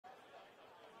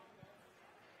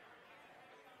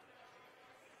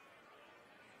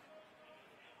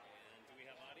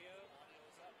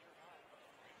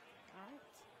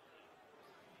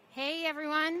Hey,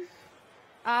 everyone.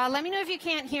 Let me know if you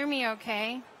can't hear me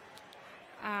okay.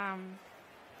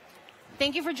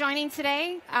 Thank you for joining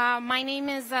today. My name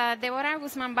is Deborah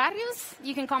Guzman.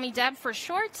 You can call me Deb for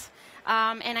short.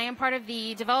 And I am part of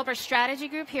the developer strategy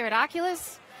group here at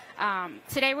Oculus.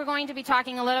 Today we're going to be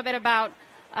talking a little bit about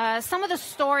some of the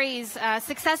stories,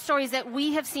 success stories that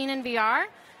we have seen in VR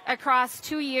across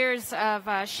 2 years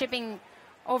of shipping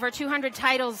over 200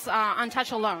 titles on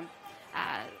touch alone.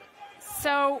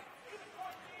 So,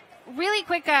 real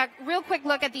quick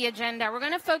look at the agenda. We're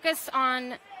going to focus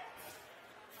on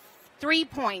 3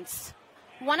 points.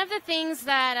 One of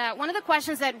the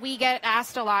questions that we get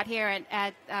asked a lot here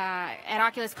at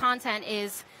Oculus Content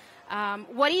is,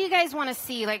 what do you guys want to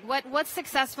see? Like, what's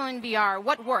successful in VR?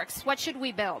 What works? What should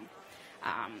we build?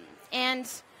 And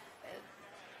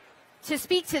to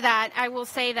speak to that, I will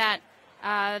say that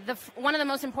one of the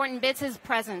most important bits is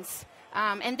presence.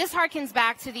 And this harkens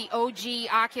back to the OG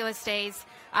Oculus days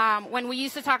when we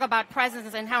used to talk about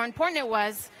presence and how important it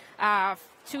was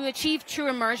to achieve true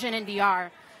immersion in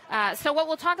VR. So what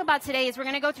we'll talk about today is we're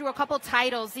going to go through a couple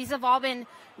titles. These have all been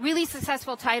really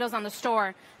successful titles on the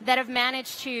store that have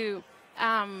managed to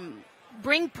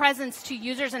bring presence to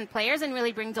users and players and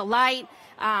really bring delight.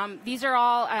 These are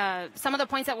all, some of the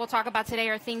points that we'll talk about today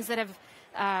are things that have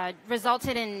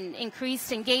resulted in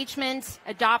increased engagement,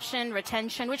 adoption,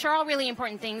 retention, which are all really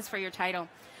important things for your title.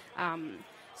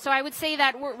 So I would say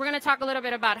that we're going to talk a little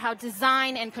bit about how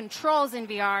design and controls in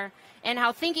VR and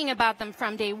how thinking about them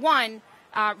from day one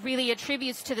really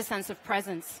attributes to the sense of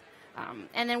presence.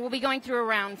 And then we'll be going through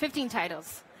around 15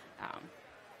 titles.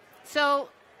 So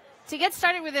to get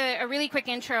started with a really quick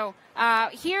intro,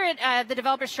 here at the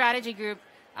Developer Strategy Group,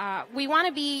 we want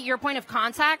to be your point of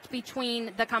contact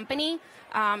between the company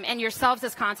and yourselves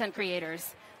as content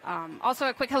creators. Also,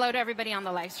 a quick hello to everybody on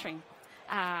the live stream.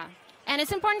 And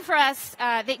it's important for us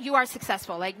that you are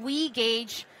successful. Like, we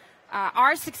gauge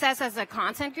our success as a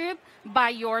content group by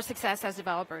your success as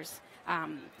developers.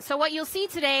 So what you'll see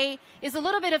today is a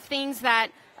little bit of things that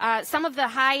some of the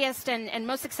highest and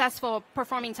most successful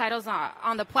performing titles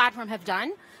on the platform have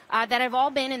done that have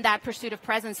all been in that pursuit of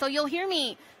presence. So you'll hear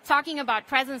me talking about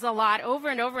presence a lot over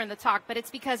and over in the talk, but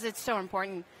it's because it's so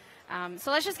important.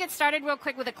 So let's just get started real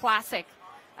quick with a classic,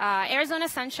 Arizona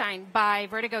Sunshine by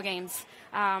Vertigo Games.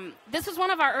 This was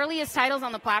one of our earliest titles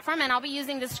on the platform, and I'll be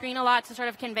using this screen a lot to sort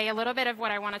of convey a little bit of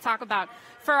what I want to talk about.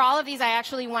 For all of these, I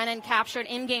actually went and captured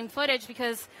in-game footage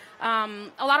because a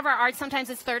lot of our art sometimes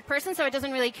is third person, so it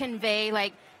doesn't really convey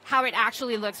like how it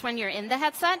actually looks when you're in the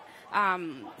headset.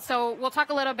 So we'll talk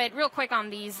a little bit real quick on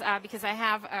these because I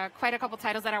have quite a couple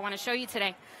titles that I want to show you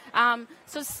today.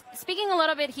 So speaking a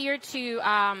little bit here to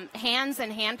hands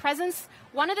and hand presence,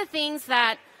 one of the things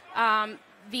that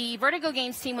the Vertigo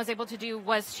Games team was able to do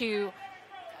was to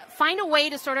find a way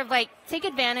to sort of like take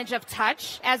advantage of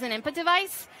touch as an input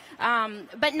device,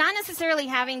 but not necessarily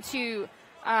having to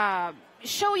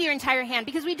show your entire hand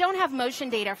because we don't have motion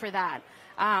data for that.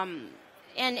 And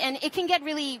it can get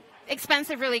really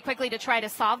expensive really quickly to try to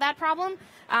solve that problem.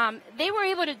 They were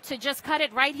able to just cut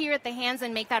it right here at the hands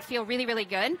and make that feel really, really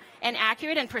good and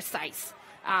accurate and precise,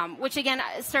 which, again,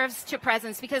 serves to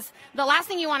presence because the last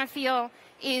thing you want to feel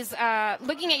is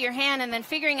looking at your hand and then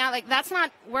figuring out, like, that's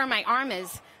not where my arm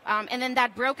is, and then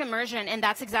that broke immersion, and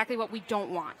that's exactly what we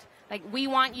don't want. Like, we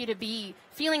want you to be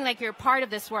feeling like you're part of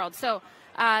this world. So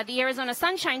the Arizona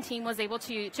Sunshine team was able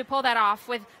to pull that off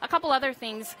with a couple other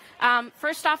things.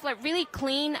 First off, like really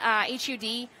clean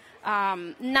HUD,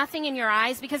 nothing in your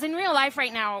eyes, because in real life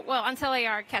right now, well, until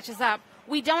AR catches up,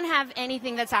 we don't have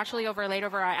anything that's actually overlaid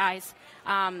over our eyes.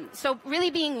 So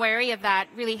really being wary of that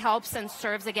really helps and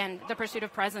serves, again, the pursuit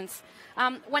of presence.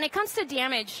 When it comes to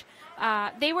damage,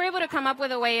 they were able to come up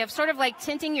with a way of sort of like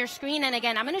tinting your screen. And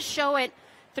again, I'm going to show it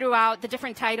throughout the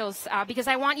different titles because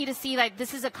I want you to see that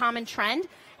this is a common trend,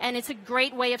 and it's a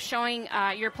great way of showing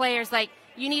your players like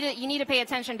you need to pay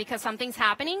attention because something's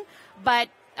happening. But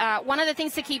one of the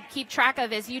things to keep track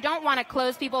of is you don't want to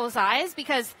close people's eyes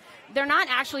because they're not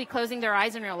actually closing their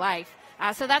eyes in real life.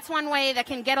 So that's one way that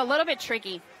can get a little bit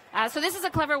tricky. So this is a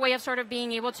clever way of sort of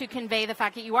being able to convey the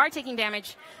fact that you are taking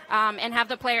damage and have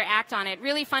the player act on it.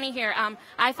 Really funny here.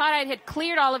 I thought I had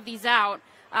cleared all of these out.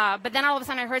 But then all of a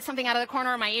sudden I heard something out of the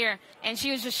corner of my ear, and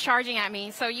she was just charging at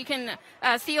me. So you can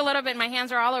see a little bit, my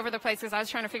hands are all over the place because I was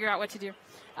trying to figure out what to do.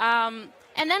 And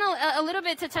then a little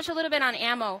bit, to touch a little bit on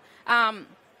ammo.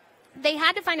 They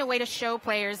had to find a way to show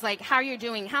players like how you're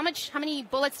doing, how many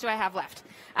bullets do I have left?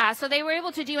 So they were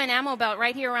able to do an ammo belt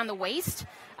right here around the waist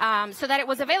so that it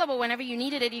was available whenever you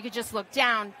needed it. You could just look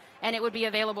down and it would be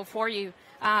available for you.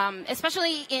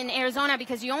 Especially in Arizona,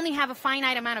 because you only have a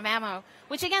finite amount of ammo,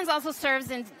 which again also serves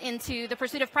into the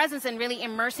pursuit of presence and really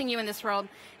immersing you in this world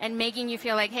and making you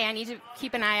feel like, hey, I need to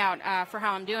keep an eye out for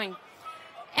how I'm doing.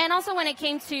 And also when it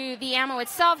came to the ammo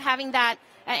itself, having that,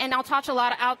 and I'll talk a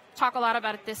lot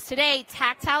about this today,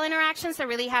 tactile interactions, so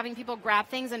really having people grab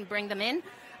things and bring them in,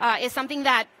 is something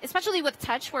that, especially with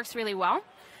touch, works really well.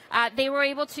 They were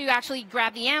able to actually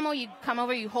grab the ammo, you come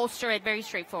over, you holster it, very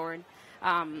straightforward.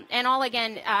 And all,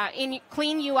 again, in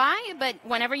clean UI, but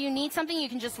whenever you need something, you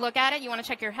can just look at it. You want to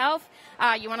check your health.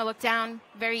 You want to look down.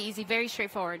 Very easy, very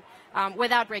straightforward,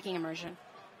 without breaking immersion.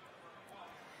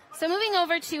 So moving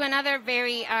over to another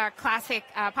very classic,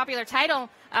 popular title,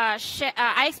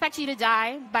 I Expect You to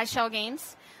Die by Shell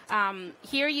Games.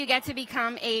 Here you get to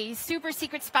become a super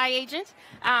secret spy agent.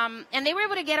 And they were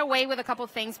able to get away with a couple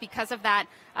things because of that.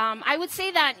 I would say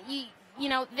that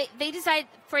they decide,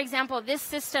 for example, this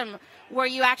system where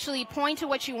you actually point to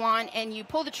what you want and you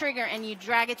pull the trigger and you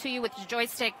drag it to you with the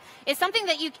joystick is something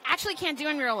that you actually can't do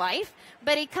in real life,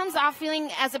 but it comes off feeling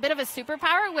as a bit of a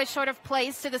superpower, which sort of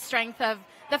plays to the strength of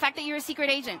the fact that you're a secret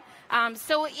agent.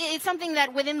 So it's something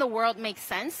that within the world makes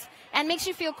sense and makes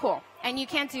you feel cool, and you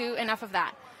can't do enough of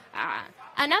that.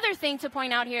 Another thing to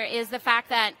point out here is the fact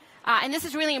that, and this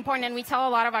is really important, and we tell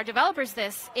a lot of our developers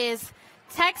this, is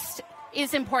text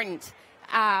is important.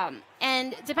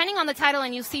 And depending on the title,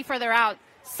 and you'll see further out,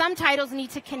 some titles need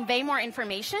to convey more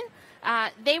information.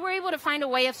 They were able to find a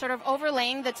way of sort of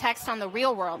overlaying the text on the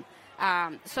real world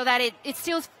so that it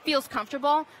still feels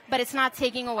comfortable, but it's not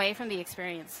taking away from the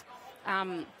experience.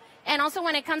 And also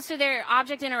when it comes to their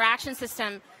object interaction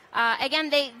system,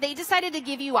 again, they decided to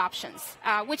give you options,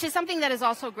 which is something that is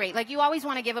also great. Like, you always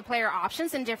want to give a player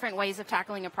options and different ways of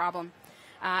tackling a problem.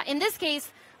 In this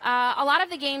case, a lot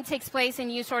of the game takes place in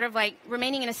you sort of like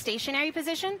remaining in a stationary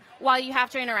position while you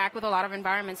have to interact with a lot of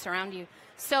environments around you.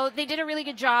 So they did a really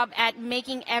good job at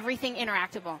making everything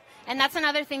interactable. And that's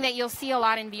another thing that you'll see a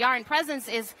lot in VR and Presence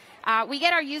is we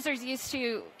get our users used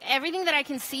to everything that I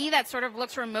can see that sort of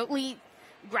looks remotely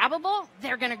grabbable,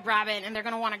 they're going to grab it and they're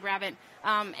going to want to grab it.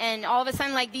 And all of a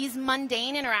sudden, like, these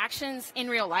mundane interactions in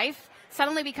real life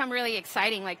suddenly become really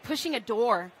exciting. Like pushing a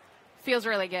door feels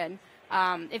really good.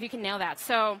 If you can nail that.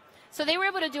 So they were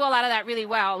able to do a lot of that really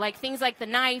well, like things like the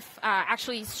knife,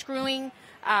 actually screwing,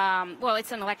 well,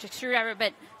 it's an electric screwdriver,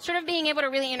 but sort of being able to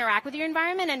really interact with your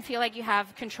environment and feel like you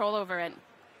have control over it.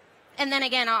 And then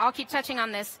again, I'll keep touching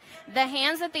on this. The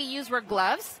hands that they used were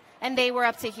gloves, and they were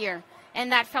up to here.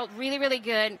 And that felt really, really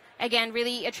good, again,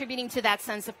 really attributing to that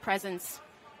sense of presence.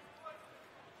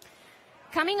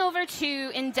 Coming over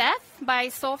to In Death by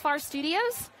Soulfar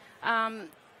Studios.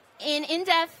 In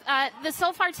Death, the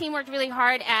Soulfar team worked really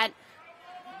hard at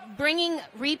bringing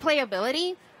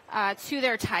replayability to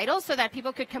their title so that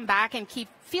people could come back and keep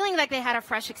feeling like they had a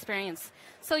fresh experience.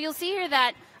 So you'll see here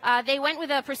that they went with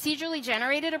a procedurally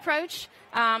generated approach.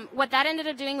 What that ended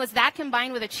up doing was that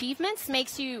combined with achievements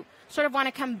makes you sort of want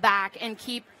to come back and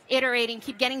keep iterating,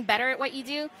 keep getting better at what you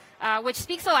do, which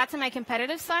speaks a lot to my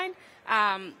competitive side.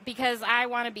 Because I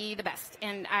want to be the best,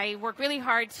 and I work really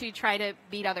hard to try to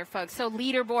beat other folks. So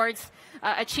leaderboards,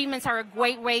 achievements are a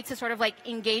great way to sort of like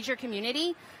engage your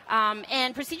community,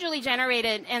 and procedurally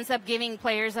generated ends up giving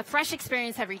players a fresh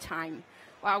experience every time,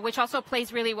 which also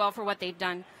plays really well for what they've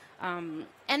done. And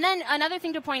then another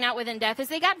thing to point out within Death is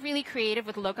they got really creative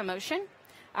with locomotion.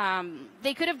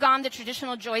 They could have gone the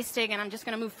traditional joystick, and I'm just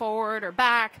going to move forward or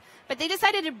back, but they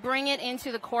decided to bring it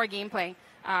into the core gameplay.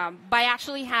 By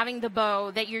actually having the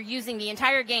bow that you're using the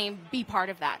entire game be part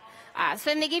of that. So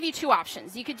then they gave you two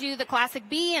options. You could do the classic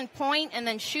B and point and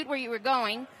then shoot where you were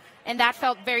going, and that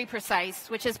felt very precise,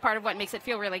 which is part of what makes it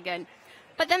feel really good.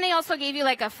 But then they also gave you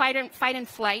like a fight and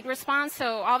flight response.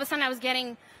 So all of a sudden I was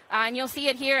getting, and you'll see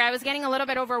it here, I was getting a little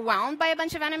bit overwhelmed by a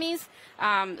bunch of enemies.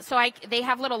 They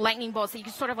have little lightning bolts that you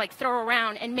can sort of like throw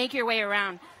around and make your way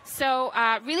around. So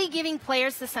really giving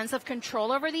players the sense of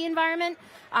control over the environment,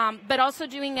 but also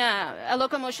doing a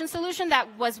locomotion solution that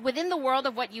was within the world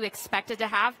of what you expected to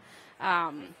have.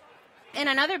 And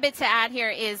another bit to add here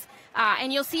is,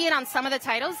 and you'll see it on some of the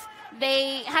titles,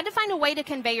 they had to find a way to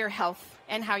convey your health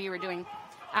and how you were doing.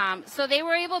 So they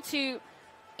were able to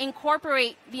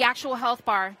incorporate the actual health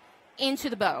bar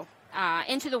into the bow,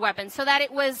 into the weapon, so that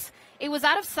it was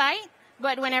out of sight,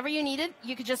 but whenever you needed,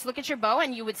 you could just look at your bow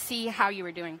and you would see how you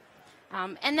were doing.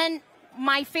 And then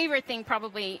my favorite thing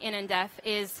probably in Death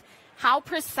is how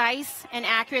precise and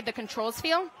accurate the controls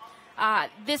feel.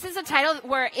 This is a title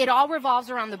where it all revolves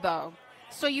around the bow.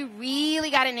 So you really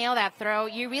got to nail that throw.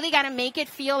 You really got to make it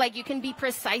feel like you can be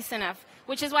precise enough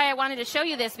which is why I wanted to show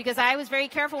you this, because I was very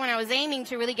careful when I was aiming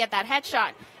to really get that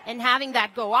headshot, and having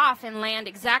that go off and land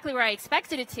exactly where I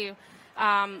expected it to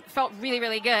felt really,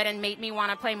 really good and made me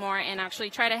want to play more and actually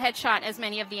try to headshot as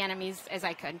many of the enemies as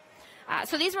I could.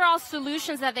 So these were all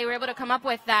solutions that they were able to come up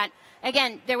with that,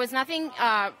 again, there was nothing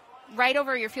right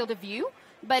over your field of view,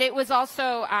 but it was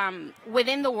also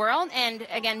within the world, and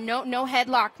again, no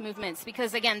headlock movements,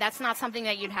 because again, that's not something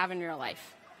that you'd have in real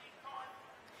life.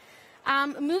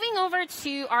 Moving over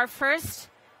to our first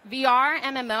VR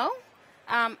MMO.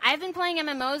 I've been playing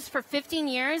MMOs for 15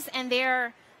 years, and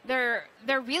they're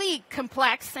really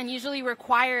complex and usually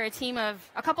require a team of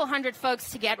a couple hundred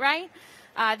folks to get right.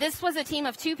 This was a team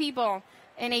of 2 people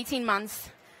in 18 months,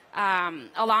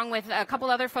 along with a couple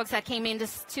other folks that came in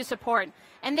to support.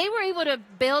 And they were able to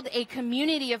build a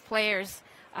community of players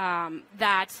and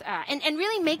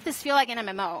really make this feel like an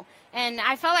MMO. And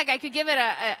I felt like I could give it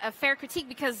a fair critique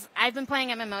because I've been playing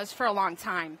MMOs for a long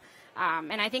time.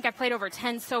 And I think I've played over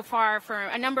 10 so far for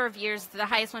a number of years, the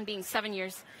highest one being 7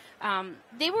 years.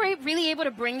 They were really able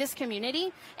to bring this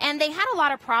community, and they had a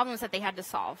lot of problems that they had to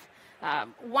solve.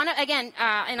 And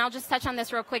I'll just touch on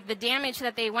this real quick, the damage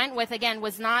that they went with, again,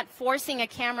 was not forcing a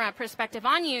camera perspective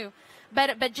on you,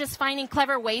 but just finding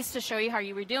clever ways to show you how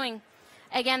you were doing.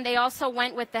 Again, they also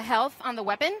went with the health on the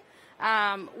weapon,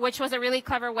 which was a really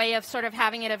clever way of sort of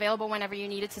having it available whenever you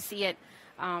needed to see it.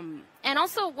 And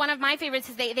also, one of my favorites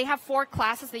is they have 4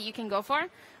 classes that you can go for.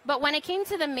 But when it came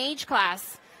to the mage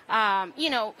class, in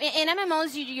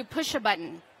MMOs, you push a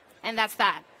button, and that's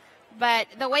that. But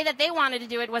the way that they wanted to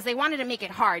do it was they wanted to make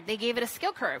it hard. They gave it a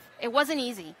skill curve. It wasn't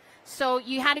easy. So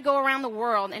you had to go around the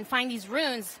world and find these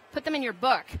runes, put them in your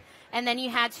book, and then you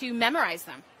had to memorize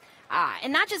them.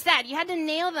 And not just that, you had to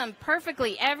nail them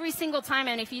perfectly every single time.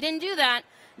 And if you didn't do that,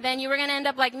 then you were going to end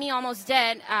up like me, almost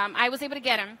dead. I was able to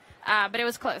get him, but it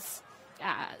was close.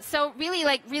 So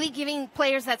really giving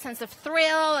players that sense of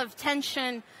thrill, of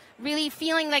tension, really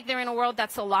feeling like they're in a world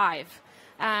that's alive.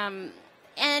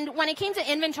 And when it came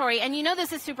to inventory, and you know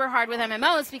this is super hard with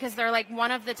MMOs because they're like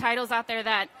one of the titles out there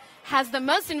that has the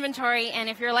most inventory, and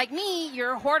if you're like me,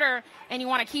 you're a hoarder and you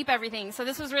want to keep everything. So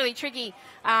this was really tricky.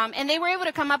 And they were able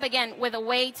to come up again with a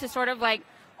way to sort of like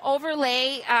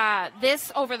overlay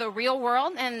this over the real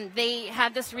world, and they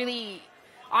had this really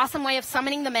awesome way of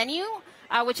summoning the menu,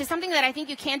 which is something that I think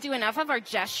you can't do enough of, are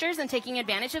gestures and taking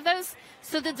advantage of those.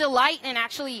 So the delight in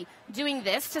actually doing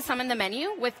this to summon the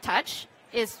menu with touch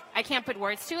is, I can't put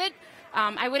words to it.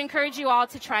 I would encourage you all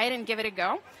to try it and give it a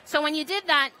go. So when you did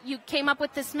that, you came up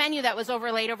with this menu that was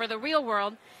overlaid over the real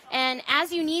world. And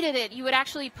as you needed it, you would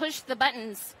actually push the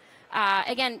buttons,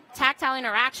 again, tactile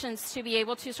interactions, to be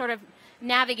able to sort of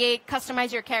navigate,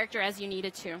 customize your character as you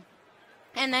needed to.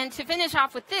 And then to finish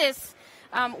off with this,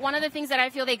 one of the things that I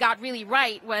feel they got really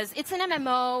right was it's an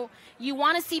MMO. You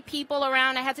want to see people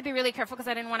around. I had to be really careful because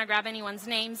I didn't want to grab anyone's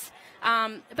names.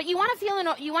 But you want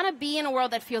to be in a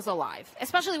world that feels alive,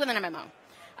 especially with an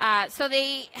MMO. So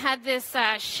they had this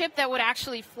ship that would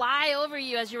actually fly over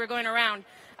you as you were going around,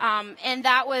 and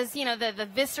that was, the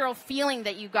visceral feeling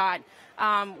that you got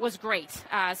was great.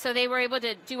 So they were able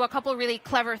to do a couple really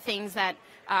clever things that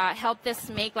helped this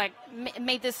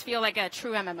made this feel like a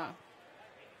true MMO.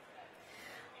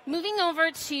 Moving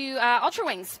over to Ultra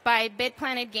Wings by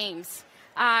BitPlanet Games.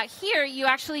 Here, you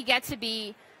actually get to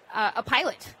be a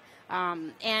pilot.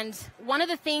 And one of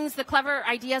the things, the clever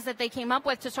ideas that they came up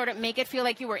with to sort of make it feel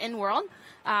like you were in-world,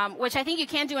 which I think you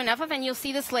can't do enough of, and you'll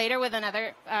see this later with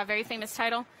another very famous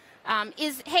title,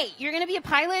 is, hey, you're going to be a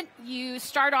pilot. You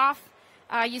start off,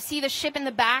 you see the ship in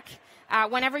the back.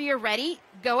 Whenever you're ready,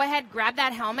 go ahead, grab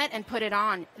that helmet and put it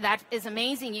on. That is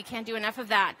amazing. You can't do enough of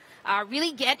that.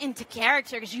 Really get into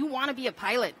character because you want to be a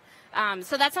pilot.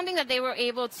 So that's something that they were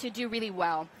able to do really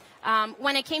well.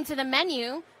 When it came to the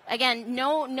menu, again,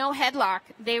 no headlock.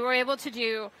 They were able to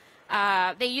do,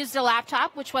 they used a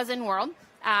laptop, which was in world,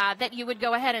 that you would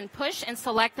go ahead and push and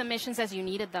select the missions as you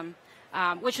needed them,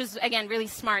 which was, again, really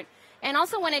smart. And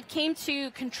also when it came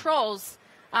to controls,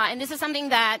 and this is something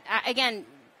that, again,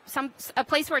 a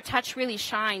place where touch really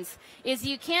shines, is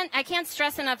I can't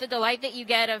stress enough the delight that you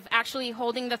get of actually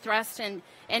holding the thrust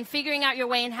and figuring out your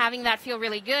way and having that feel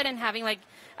really good and having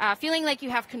feeling like you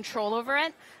have control over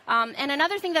it. And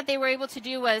another thing that they were able to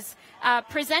do was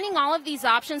presenting all of these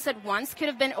options at once could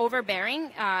have been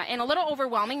overbearing and a little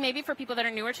overwhelming maybe for people that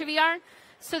are newer to VR.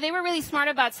 So they were really smart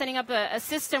about setting up a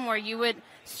system where you would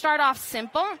start off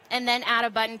simple and then add a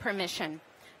button per mission.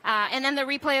 And then the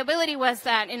replayability was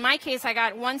that, in my case, I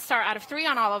got 1 star out of 3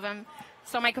 on all of them.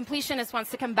 So my completionist wants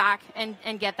to come back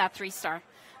and get that 3 star.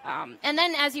 And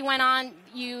then as you went on,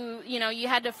 you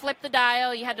had to flip the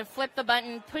dial, you had to flip the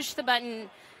button, push the button,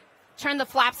 turn the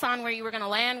flaps on where you were going to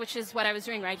land, which is what I was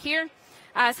doing right here.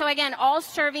 So again, all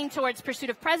serving towards pursuit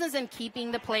of presence and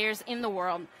keeping the players in the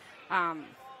world,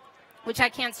 which I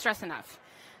can't stress enough.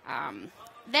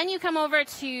 Then you come over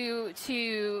to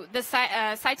the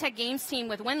SciTech Games team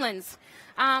with Windlands.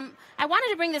 I wanted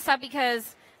to bring this up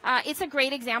because it's a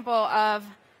great example of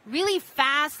really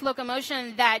fast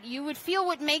locomotion that you would feel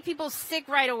would make people sick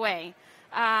right away.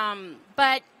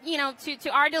 But, you know, to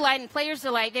our delight and players'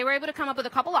 delight, they were able to come up with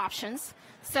a couple options.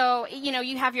 So, you know,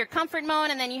 you have your comfort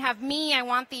mode, and then you have me. I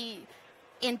want the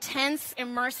intense,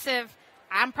 immersive,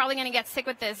 I'm probably going to get sick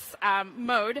with this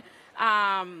mode,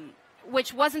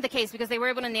 which wasn't the case because they were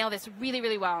able to nail this really,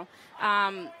 really well.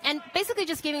 And basically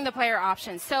just giving the player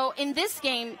options. So in this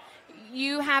game,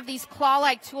 you have these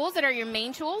claw-like tools that are your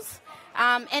main tools.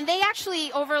 And they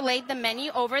actually overlaid the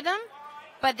menu over them,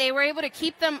 but they were able to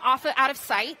keep them out of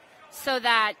sight so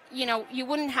that, you know, you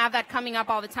wouldn't have that coming up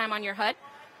all the time on your HUD.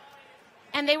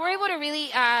 And they were able to really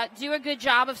do a good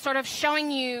job of sort of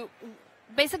showing you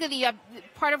basically the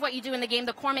part of what you do in the game.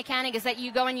 The core mechanic is that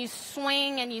you go and you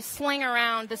swing and you sling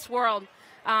around this world.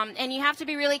 And you have to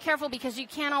be really careful because you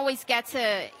can't always get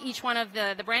to each one of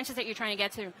the branches that you're trying to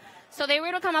get to. So they were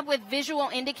able to come up with visual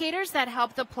indicators that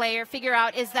help the player figure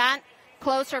out, is that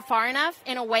close or far enough,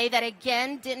 in a way that,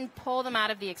 again, didn't pull them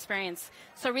out of the experience.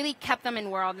 So really kept them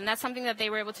in world, and that's something that they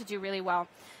were able to do really well.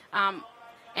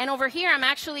 And over here, I'm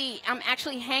actually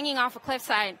hanging off a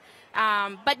cliffside,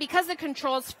 but because the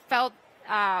controls felt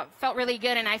really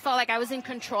good, and I felt like I was in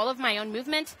control of my own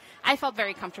movement, I felt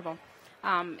very comfortable.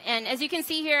 And as you can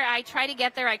see here, I tried to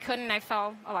get there, I couldn't, I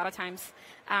fell a lot of times.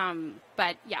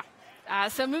 But yeah,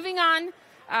 so moving on,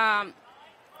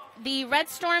 the Red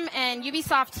Storm and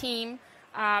Ubisoft team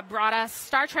brought us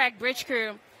Star Trek Bridge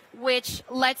Crew, which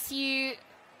lets you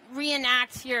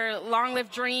reenact your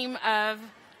long-lived dream of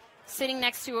sitting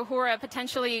next to Uhura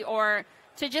potentially, or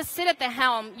to just sit at the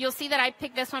helm. You'll see that I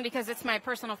picked this one because it's my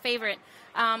personal favorite.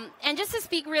 And just to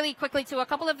speak really quickly to a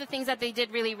couple of the things that they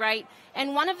did really right,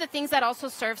 and one of the things that also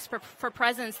serves for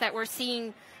presence that we're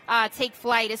seeing take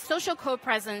flight is social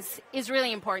co-presence is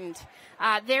really important.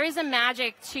 There is a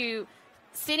magic to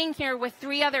sitting here with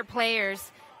 3 other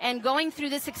players and going through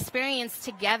this experience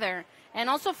together and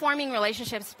also forming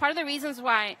relationships. Part of the reasons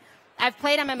why I've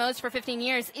played MMOs for 15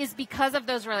 years is because of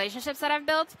those relationships that I've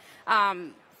built.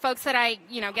 Folks that I,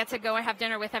 get to go and have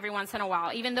dinner with every once in a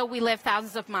while, even though we live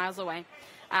thousands of miles away.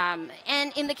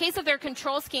 And in the case of their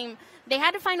control scheme, they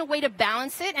had to find a way to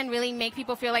balance it and really make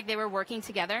people feel like they were working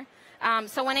together.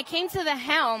 So when it came to the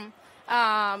helm,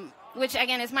 which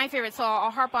again is my favorite, so I'll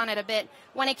harp on it a bit.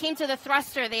 When it came to the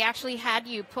thruster, they actually had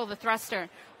you pull the thruster.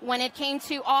 When it came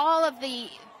to all of the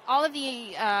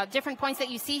different points that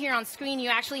you see here on screen, you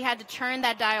actually had to turn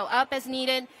that dial up as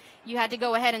needed. You had to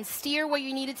go ahead and steer where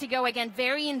you needed to go. Again,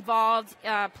 very involved,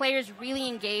 players really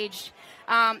engaged,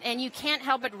 and you can't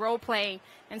help but role play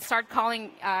and start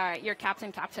calling your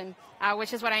captain,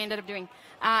 which is what I ended up doing.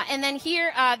 And then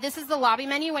here, this is the lobby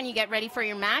menu when you get ready for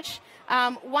your match.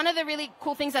 One of the really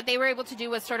cool things that they were able to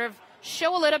do was sort of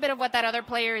show a little bit of what that other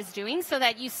player is doing so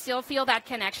that you still feel that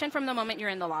connection from the moment you're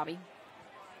in the lobby,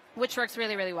 which works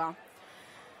really, really well.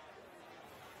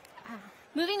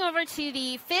 Moving over to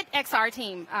the Fit XR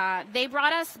team, they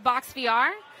brought us Box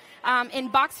VR. In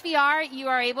Box VR, you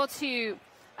are able to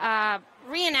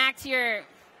reenact your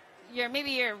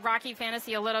Rocky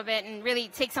fantasy a little bit and really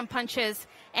take some punches,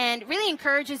 and really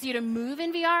encourages you to move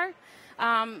in VR.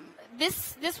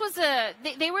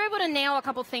 They were able to nail a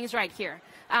couple things right here.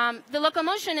 The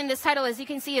locomotion in this title, as you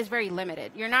can see, is very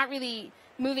limited. You're not really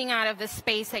moving out of the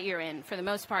space that you're in for the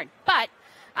most part, but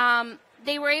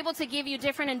they were able to give you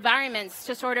different environments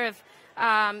to sort of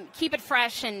keep it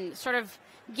fresh and sort of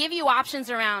give you options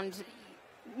around,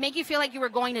 make you feel like you were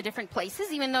going to different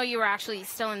places, even though you were actually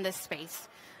still in this space.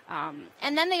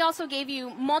 And then they also gave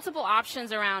you multiple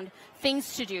options around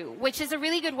things to do, which is a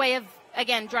really good way of,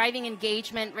 again, driving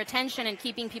engagement, retention, and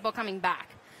keeping people coming back.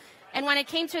 And when it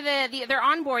came to their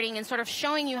onboarding and sort of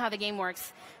showing you how the game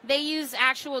works, they use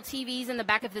actual TVs in the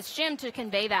back of this gym to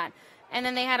convey that. And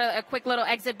then they had a quick little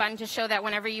exit button to show that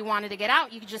whenever you wanted to get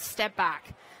out, you could just step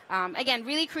back. Again,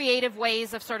 really creative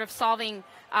ways of sort of solving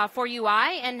for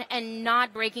UI and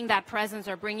not breaking that presence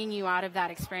or bringing you out of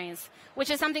that experience, which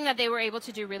is something that they were able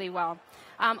to do really well.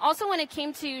 Also, when it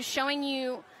came to showing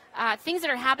you things that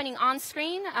are happening on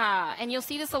screen, and you'll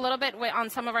see this a little bit on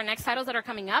some of our next titles that are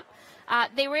coming up,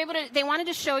 they wanted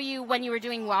to show you when you were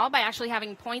doing well by actually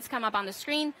having points come up on the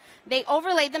screen. They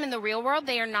overlaid them in the real world.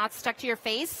 They are not stuck to your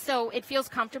face, so it feels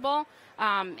comfortable,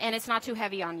 and it's not too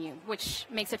heavy on you, which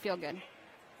makes it feel good.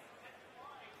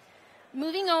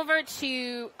 Moving over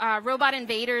to Robot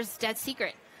Invaders Dead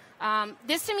Secret.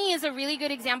 This to me is a really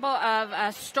good example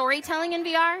of storytelling in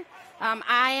VR.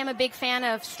 I am a big fan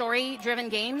of story-driven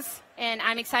games, and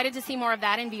I'm excited to see more of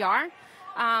that in VR.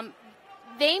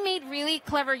 They made really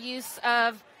clever use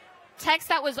of text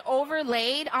that was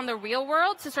overlaid on the real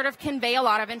world to sort of convey a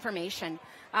lot of information.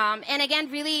 And again,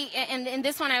 really, in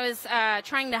this one, I was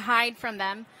trying to hide from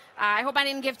them. I hope I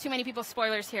didn't give too many people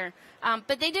spoilers here.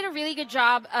 But they did a really good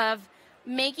job of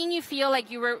making you feel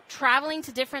like you were traveling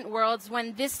to different worlds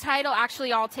when this title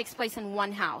actually all takes place in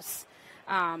one house.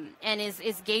 And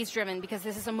is gaze-driven because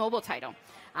this is a mobile title.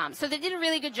 So they did a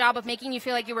really good job of making you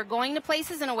feel like you were going to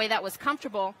places in a way that was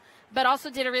comfortable, but also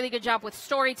did a really good job with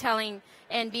storytelling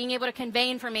and being able to convey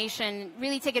information,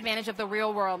 really take advantage of the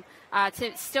real world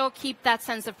to still keep that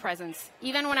sense of presence,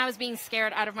 even when I was being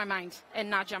scared out of my mind and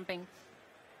not jumping.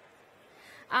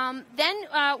 Then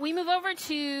we move over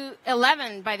to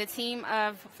 11 by the team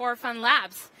of For Fun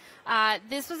Labs.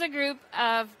 This was a group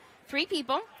of 3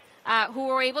 people who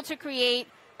were able to create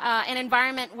an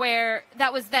environment where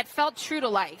that felt true to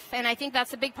life. And I think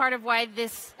that's a big part of why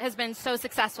this has been so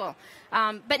successful.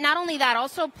 But not only that,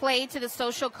 also play to the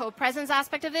social co-presence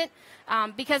aspect of it,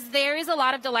 because there is a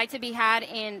lot of delight to be had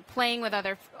in playing with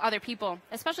other people,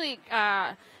 especially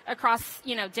across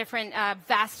different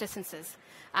vast distances.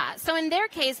 So in their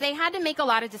case, they had to make a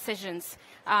lot of decisions,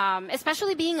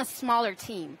 especially being a smaller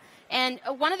team. And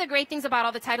one of the great things about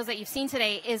all the titles that you've seen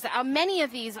today is many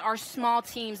of these are small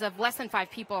teams of less than 5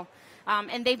 people,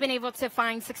 and they've been able to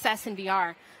find success in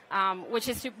VR, which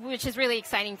is really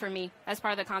exciting for me as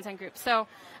part of the content group. So,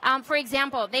 for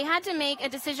example, they had to make a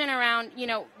decision around,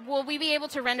 will we be able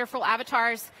to render full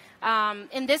avatars?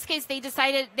 In this case, they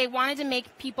decided they wanted to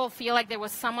make people feel like there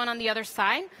was someone on the other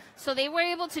side, so they were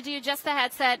able to do just the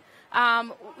headset,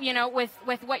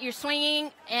 with what you're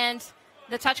swinging and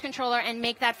the touch controller and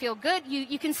make that feel good.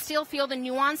 You can still feel the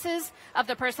nuances of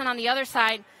the person on the other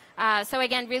side. So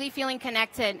again, really feeling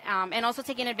connected and also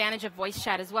taking advantage of voice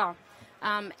chat as well.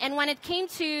 And when it came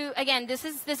to, again, this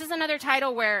is another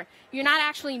title where you're not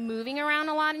actually moving around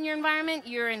a lot in your environment.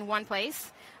 You're in one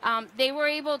place. They were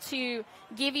able to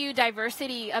give you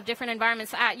diversity of different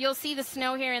environments. You'll see the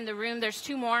snow here in the room. There's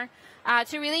 2 more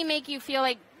to really make you feel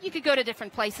like you could go to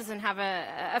different places and have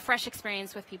a fresh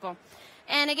experience with people.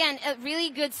 And again, a really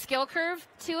good skill curve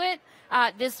to it.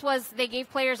 They gave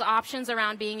players options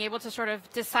around being able to sort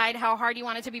of decide how hard you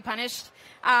wanted to be punished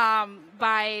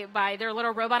by their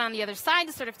little robot on the other side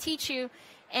to sort of teach you.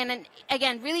 And then,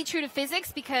 again, really true to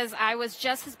physics because I was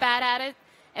just as bad at it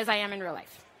as I am in real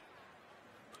life.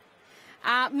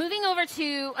 Moving over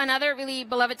to another really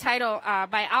beloved title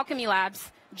by Alchemy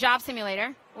Labs, Job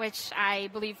Simulator, which I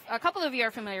believe a couple of you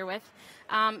are familiar with.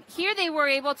 Here they were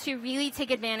able to really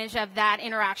take advantage of that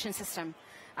interaction system.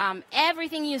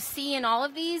 Everything you see in all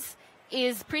of these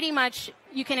is pretty much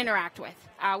you can interact with,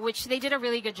 which they did a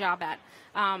really good job at.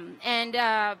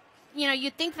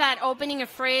 You'd think that opening a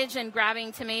fridge and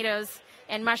grabbing tomatoes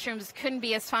and mushrooms couldn't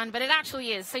be as fun, but it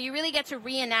actually is. So you really get to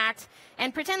reenact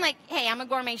and pretend like, hey, I'm a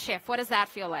gourmet chef. What does that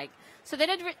feel like? So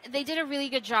they did a really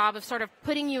good job of sort of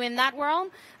putting you in that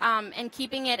world and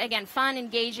keeping it, again, fun,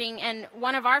 engaging. And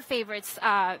one of our favorites,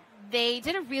 they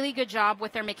did a really good job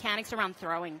with their mechanics around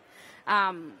throwing.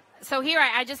 So here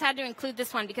I just had to include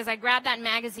this one because I grabbed that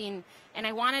magazine and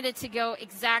I wanted it to go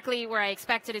exactly where I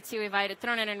expected it to if I had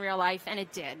thrown it in real life, and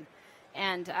it did.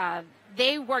 And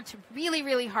they worked really,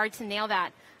 really hard to nail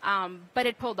that, but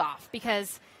it pulled off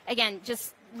because, again,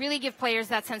 just really give players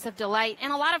that sense of delight.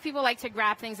 And a lot of people like to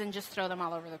grab things and just throw them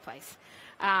all over the place.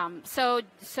 So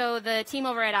the team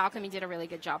over at Alchemy did a really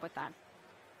good job with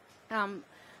that.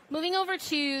 Moving over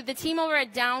to the team over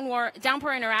at Downpour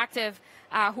Interactive,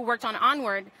 who worked on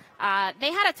Onward,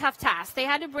 they had a tough task. They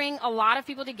had to bring a lot of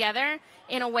people together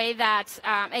in a way that,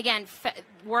 again,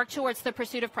 worked towards the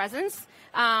pursuit of presence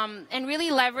and really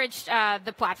leveraged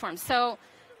the platform. So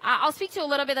I'll speak to a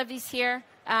little bit of these here.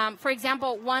 For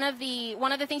example, one of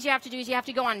the things you have to do is you have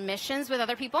to go on missions with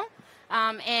other people,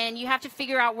 and you have to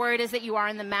figure out where it is that you are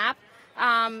in the map.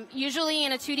 Usually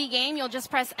in a 2D game, you'll just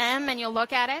press M and you'll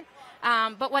look at it.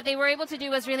 But what they were able to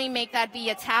do was really make that be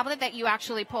a tablet that you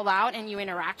actually pull out and you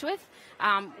interact with,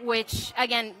 which,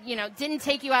 again, didn't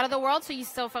take you out of the world, so you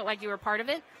still felt like you were part of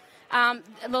it. A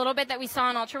little bit that we saw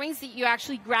in Ultra Wings, you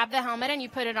actually grab the helmet and you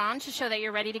put it on to show that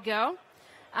you're ready to go.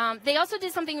 They also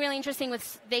did something really interesting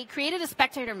they created a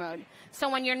spectator mode. So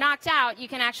when you're knocked out, you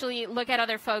can actually look at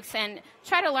other folks and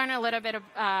try to learn a little bit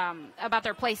about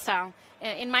their play style.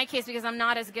 In my case, because I'm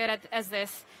not as good at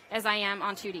this as I am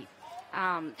on 2D.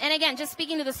 And again, just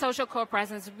speaking to the social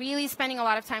co-presence, really spending a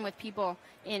lot of time with people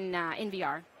in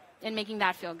VR and making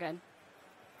that feel good.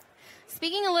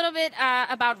 speaking a little bit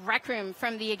about Rec Room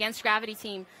from the Against Gravity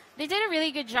team, they did a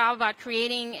really good job about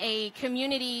creating a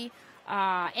community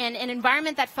and an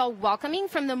environment that felt welcoming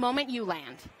from the moment you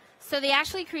land. So they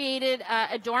actually created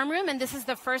a dorm room, and this is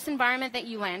the first environment that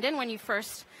you land in when you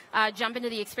first jump into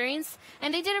the experience.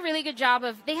 And they did a really good job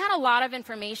of, they had a lot of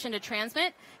information to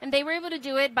transmit, and they were able to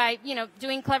do it by,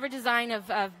 doing clever design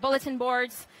of bulletin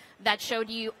boards that showed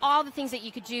you all the things that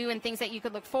you could do and things that you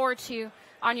could look forward to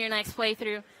on your next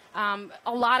playthrough.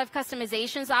 A lot of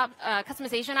customization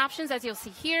options, as you'll see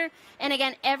here. And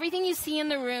again, everything you see in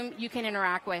the room, you can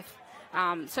interact with.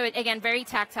 So again, very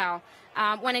tactile.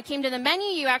 When it came to the menu,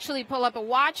 you actually pull up a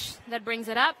watch that brings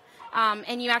it up,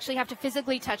 and you actually have to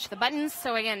physically touch the buttons.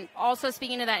 So again, also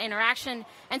speaking to that interaction,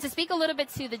 and to speak a little bit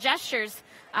to the gestures,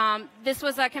 this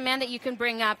was a command that you can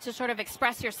bring up to sort of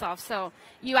express yourself. So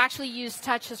you actually use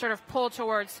touch to sort of pull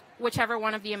towards whichever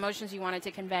one of the emotions you wanted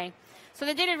to convey. So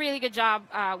they did a really good job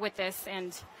with this,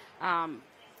 and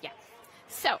yeah.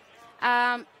 So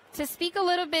to speak a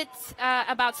little bit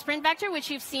about Sprint Vector, which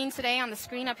you've seen today on the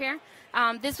screen up here,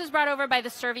 this was brought over by the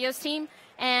Servios team,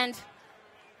 and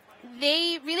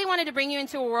they really wanted to bring you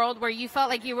into a world where you felt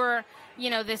like you were,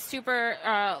 this super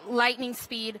lightning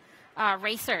speed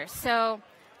racer. So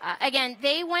again,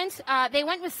 they went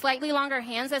with slightly longer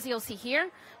hands, as you'll see here.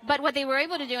 But what they were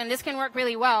able to do, and this can work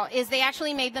really well, is they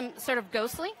actually made them sort of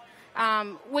ghostly,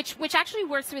 which actually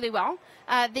works really well.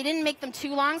 They didn't make them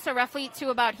too long, so roughly to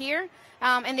about here.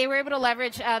 And they were able to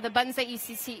leverage the buttons that you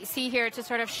see here to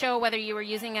sort of show whether you were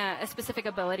using a specific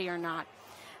ability or not.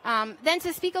 Then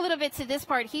to speak a little bit to this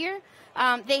part here,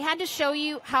 they had to show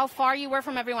you how far you were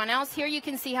from everyone else. Here you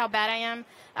can see how bad I am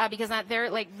because they're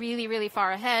like really, really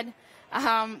far ahead.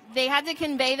 They had to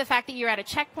convey the fact that you're at a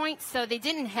checkpoint, so they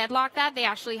didn't headlock that. They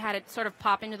actually had it sort of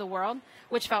pop into the world,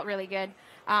 which felt really good.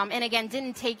 And again,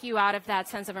 didn't take you out of that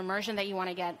sense of immersion that you want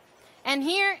to get. And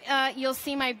here you'll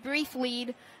see my brief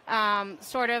lead.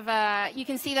 You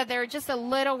can see that they're just a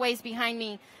little ways behind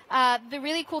me. The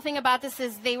really cool thing about this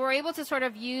is they were able to sort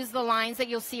of use the lines that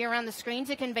you'll see around the screen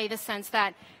to convey the sense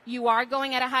that you are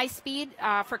going at a high speed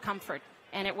for comfort,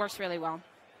 and it works really well.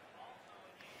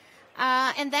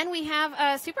 And then we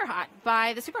have Super Hot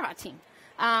by the Super Hot team.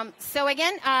 So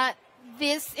again,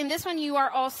 in this one you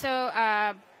are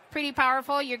also pretty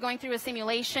powerful. You're going through a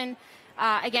simulation,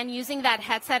 again, using that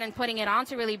headset and putting it on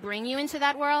to really bring you into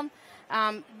that world.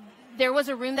 There was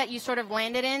a room that you sort of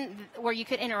landed in where you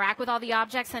could interact with all the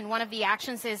objects, and one of the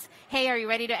actions is, hey, are you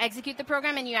ready to execute the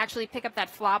program? And you actually pick up that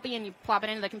floppy and you plop it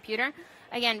into the computer.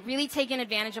 Again, really taking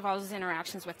advantage of all those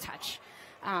interactions with touch.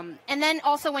 And then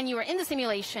also when you were in the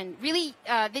simulation, really,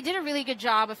 they did a really good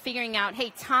job of figuring out,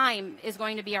 hey, time is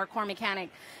going to be our core mechanic,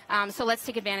 so let's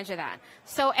take advantage of that.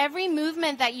 So every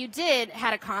movement that you did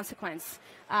had a consequence,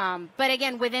 but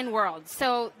again, within world.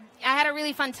 So I had a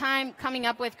really fun time coming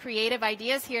up with creative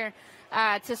ideas here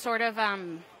to sort of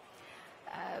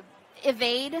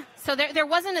evade. So there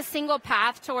wasn't a single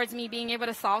path towards me being able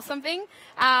to solve something,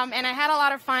 and I had a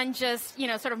lot of fun just,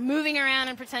 sort of moving around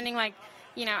and pretending like,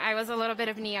 I was a little bit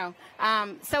of Neo.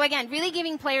 So again, really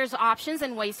giving players options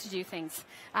and ways to do things.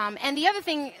 And the other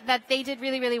thing that they did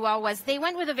really, really well was they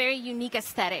went with a very unique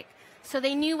aesthetic. So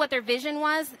they knew what their vision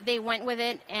was, they went with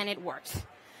it, and it worked.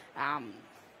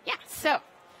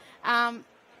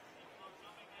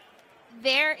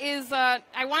 There is,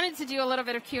 I wanted to do a little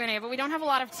bit of Q&A, but we don't have a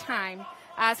lot of time.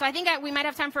 So I think we might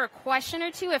have time for a question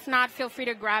or two. If not, feel free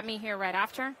to grab me here right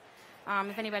after,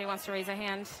 if anybody wants to raise a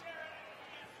hand.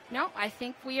 No, I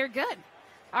think we are good.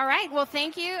 All right. Well,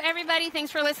 thank you, everybody.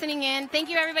 Thanks for listening in. Thank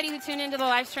you, everybody who tuned into the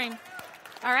live stream.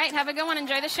 All right. Have a good one.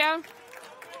 Enjoy the show.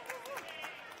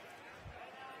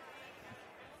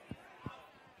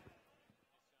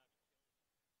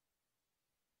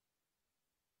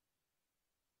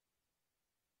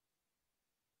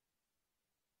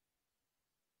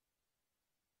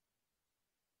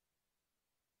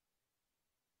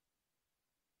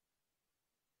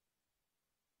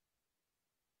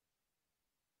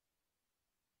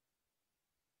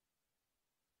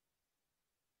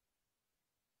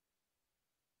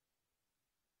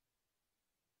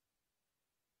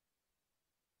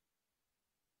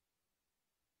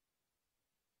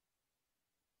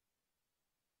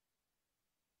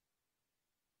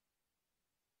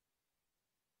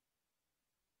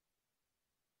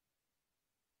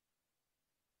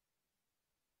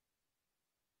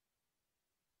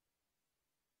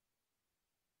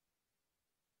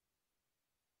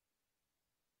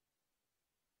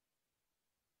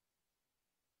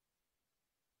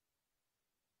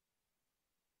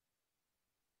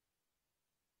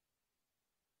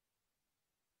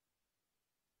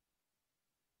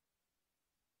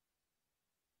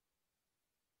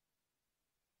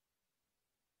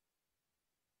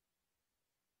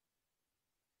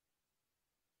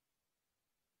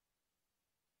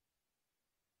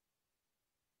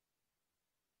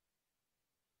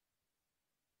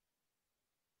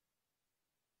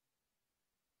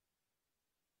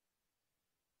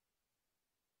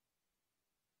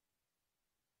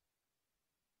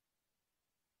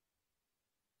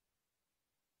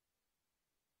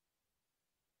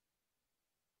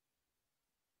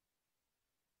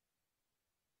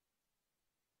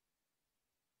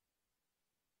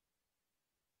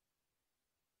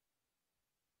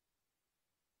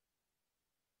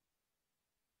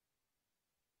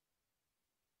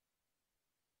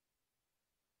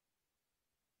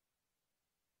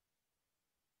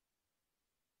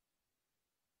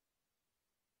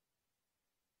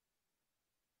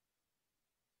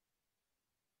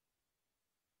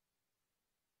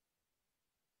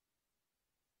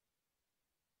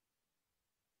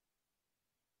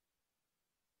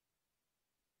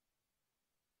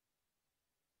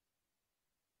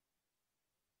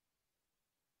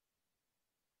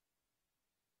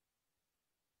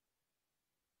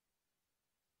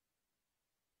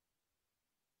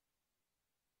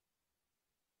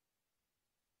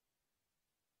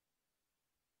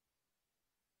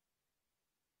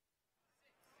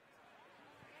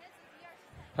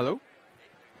 Hello?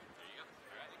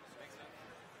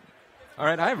 All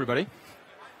right, hi, everybody.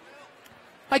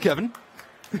 Hi, Kevin.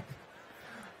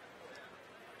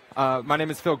 My name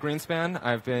is Phil Greenspan.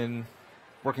 I've been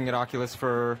working at Oculus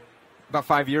for about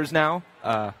 5 years now.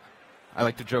 I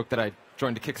like to joke that I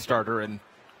joined a Kickstarter and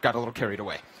got a little carried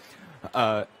away.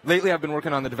 Lately, I've been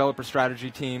working on the developer strategy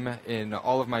team. In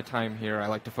all of my time here, I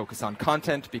like to focus on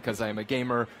content because I am a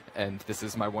gamer, and this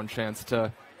is my one chance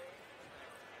to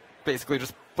basically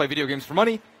just play video games for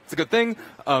money. It's a good thing.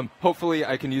 Hopefully,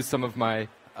 I can use some of my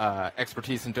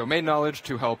expertise and domain knowledge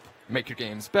to help make your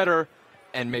games better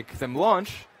and make them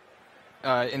launch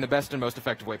in the best and most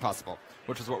effective way possible,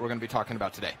 which is what we're going to be talking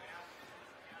about today.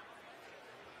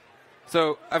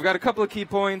 So I've got a couple of key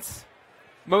points.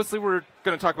 Mostly we're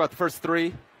going to talk about the first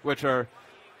three, which are,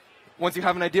 once you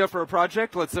have an idea for a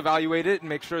project, let's evaluate it and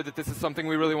make sure that this is something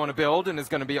we really want to build and is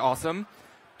going to be awesome.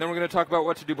 Then we're going to talk about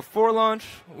what to do before launch,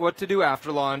 what to do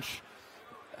after launch,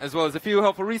 as well as a few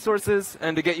helpful resources.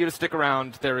 And to get you to stick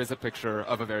around, there is a picture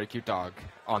of a very cute dog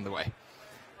on the way.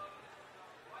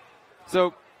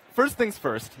 So first things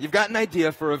first, you've got an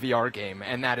idea for a VR game,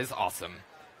 and that is awesome.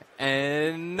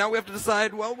 And now we have to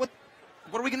decide, well, what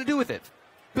are we going to do with it?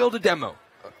 Build a demo.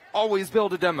 Always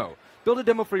build a demo. Build a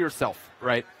demo for yourself,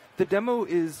 right? The demo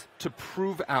is to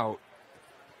prove out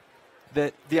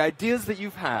that the ideas that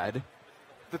you've had,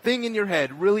 the thing in your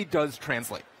head really does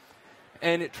translate.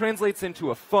 And it translates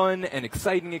into a fun and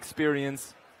exciting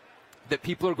experience that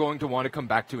people are going to want to come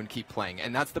back to and keep playing.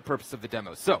 And that's the purpose of the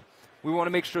demo. So we want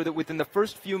to make sure that within the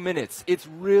first few minutes, it's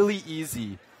really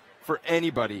easy for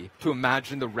anybody to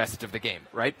imagine the rest of the game,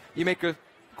 right? You make a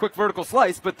quick vertical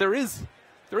slice, but there is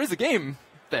a game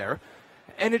there.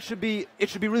 And it should be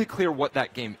really clear what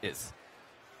that game is.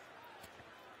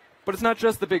 But it's not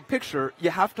just the big picture.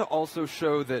 You have to also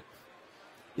show that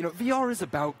VR is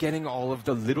about getting all of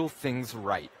the little things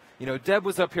right. Deb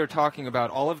was up here talking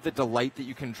about all of the delight that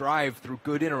you can drive through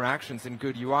good interactions and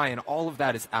good UI, and all of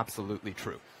that is absolutely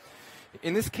true.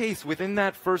 In this case, within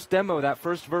that first demo, that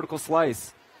first vertical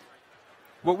slice,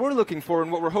 what we're looking for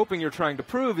and what we're hoping you're trying to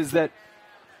prove is that,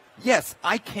 yes,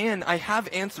 I have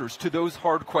answers to those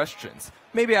hard questions.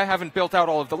 Maybe I haven't built out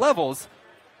all of the levels,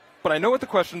 but I know what the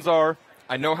questions are.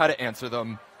 I know how to answer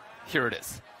them. Here it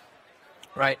is.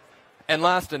 Right? And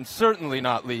last and certainly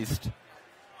not least,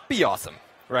 be awesome,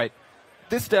 right?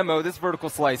 This demo, this vertical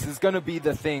slice, is going to be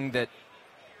the thing that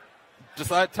just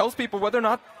tells people whether or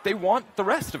not they want the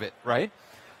rest of it, right?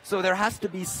 So there has to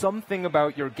be something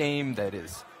about your game that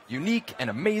is unique and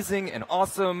amazing and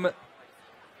awesome,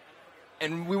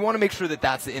 and we want to make sure that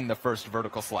that's in the first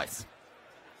vertical slice.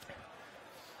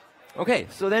 Okay,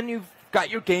 so then you've got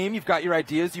your game, you've got your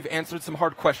ideas, you've answered some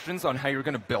hard questions on how you're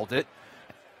going to build it.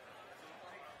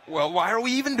 Well, why are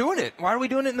we even doing it? Why are we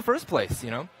doing it in the first place,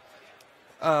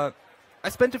 I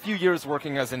spent a few years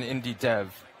working as an indie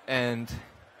dev, and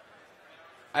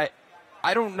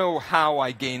I don't know how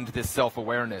I gained this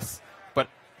self-awareness, but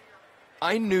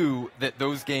I knew that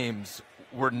those games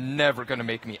were never going to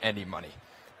make me any money.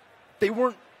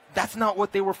 That's not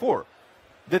what they were for.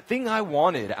 The thing I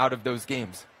wanted out of those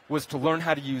games was to learn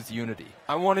how to use Unity.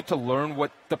 I wanted to learn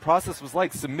what the process was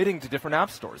like submitting to different app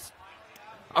stores.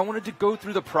 I wanted to go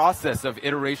through the process of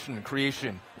iteration,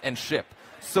 creation, and ship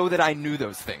so that I knew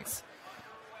those things.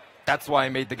 That's why I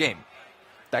made the game.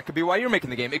 That could be why you're making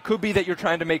the game. It could be that you're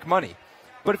trying to make money.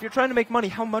 But if you're trying to make money,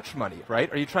 how much money,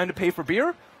 right? Are you trying to pay for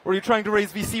beer, or are you trying to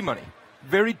raise VC money?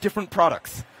 Very different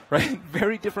products, right?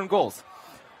 Very different goals.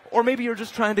 Or maybe you're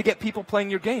just trying to get people playing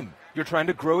your game. You're trying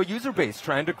to grow a user base,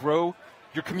 trying to grow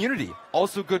your community.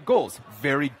 Also good goals.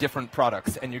 Very different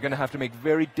products, and you're going to have to make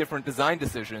very different design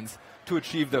decisions to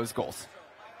achieve those goals.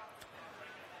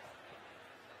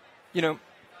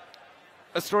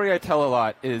 A story I tell a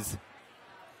lot is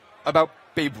about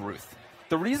Babe Ruth.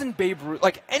 The reason Babe Ruth,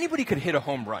 anybody could hit a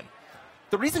home run.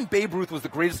 The reason Babe Ruth was the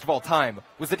greatest of all time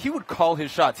was that he would call his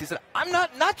shots. He said, I'm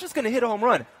not just going to hit a home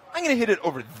run, I'm going to hit it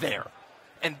over there.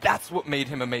 And that's what made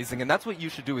him amazing, and that's what you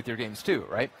should do with your games too,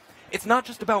 right? It's not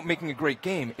just about making a great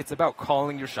game, it's about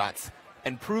calling your shots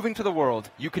and proving to the world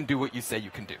you can do what you say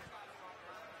you can do.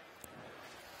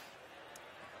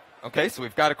 Okay, so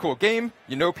we've got a cool game,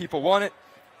 people want it,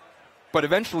 but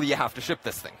eventually you have to ship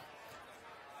this thing.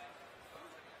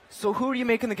 So who are you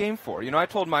making the game for? I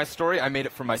told my story, I made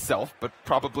it for myself, but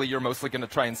probably you're mostly going to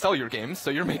try and sell your games, so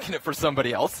you're making it for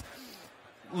somebody else.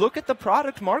 Look at the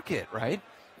product market, right?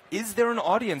 Is there an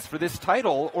audience for this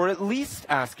title? Or at least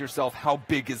ask yourself, how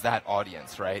big is that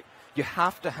audience, right? You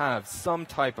have to have some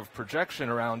type of projection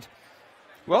around,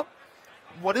 well,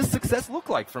 what does success look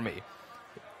like for me?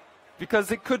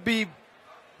 Because it could be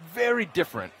very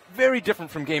different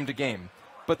from game to game.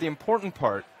 But the important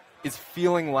part is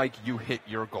feeling like you hit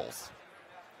your goals.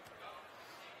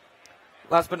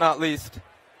 Last but not least,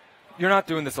 you're not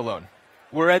doing this alone.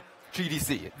 We're at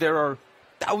GDC. There are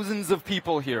thousands of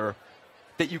people here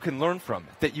that you can learn from,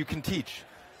 that you can teach.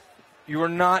 You are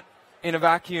not in a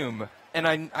vacuum. And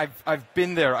I've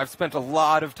been there. I've spent a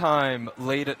lot of time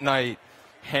late at night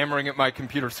hammering at my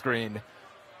computer screen.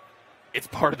 It's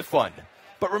part of the fun.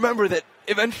 But remember that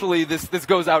eventually this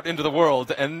goes out into the world,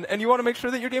 and you want to make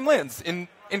sure that your game lands in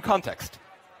context.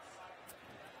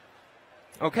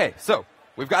 Okay, so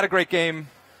we've got a great game.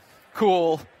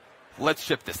 Cool. Let's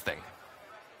ship this thing.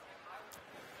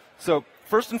 So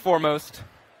first and foremost,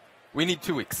 we need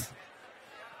 2 weeks.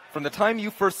 From the time you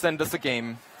first send us a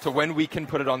game to when we can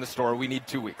put it on the store, we need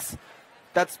 2 weeks.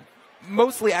 That's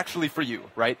mostly actually for you,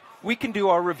 right? We can do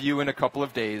our review in a couple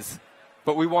of days,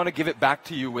 but we want to give it back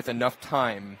to you with enough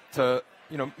time to,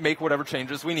 make whatever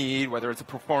changes we need, whether it's a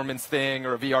performance thing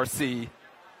or a VRC.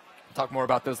 We'll talk more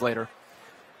about those later.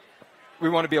 We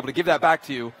want to be able to give that back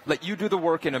to you, let you do the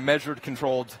work in a measured,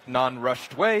 controlled,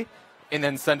 non-rushed way, and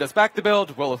then send us back the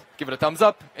build. We'll give it a thumbs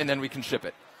up, and then we can ship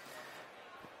it.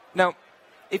 Now,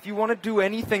 if you want to do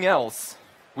anything else,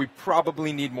 we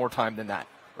probably need more time than that,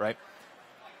 right?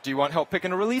 Do you want help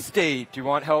picking a release date? Do you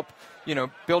want help,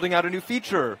 building out a new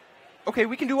feature? Okay,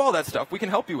 we can do all that stuff. We can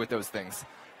help you with those things.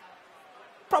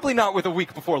 Probably not with a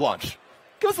week before launch.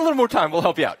 Give us a little more time. We'll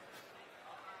help you out.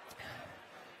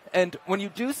 And when you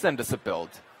do send us a build,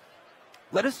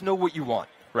 let us know what you want,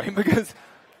 right? Because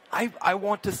I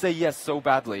want to say yes so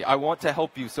badly. I want to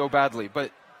help you so badly.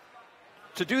 But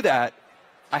to do that,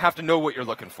 I have to know what you're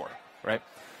looking for, right?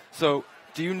 So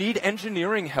do you need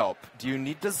engineering help? Do you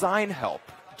need design help?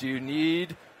 Do you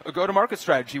need a go-to-market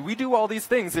strategy? We do all these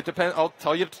things. I'll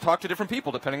tell you to talk to different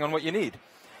people depending on what you need.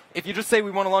 If you just say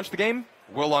we want to launch the game,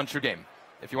 we'll launch your game.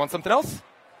 If you want something else,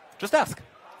 just ask.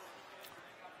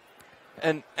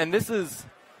 And this is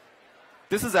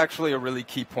actually a really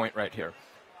key point right here.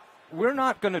 We're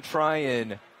not going to try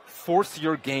and force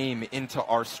your game into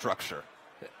our structure.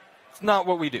 It's not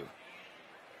what we do.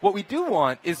 What we do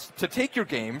want is to take your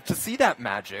game, to see that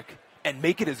magic, and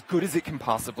make it as good as it can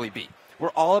possibly be. We're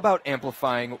all about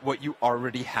amplifying what you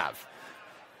already have.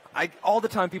 All the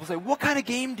time people say, what kind of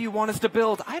game do you want us to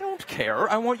build? I don't care.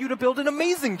 I want you to build an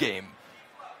amazing game.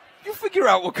 You figure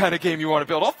out what kind of game you want to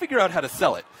build. I'll figure out how to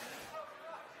sell it.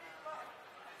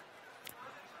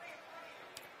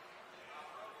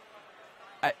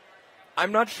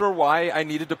 I'm not sure why I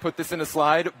needed to put this in a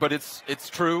slide, but it's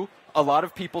true. A lot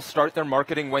of people start their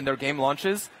marketing when their game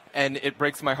launches, and it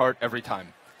breaks my heart every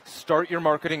time. Start your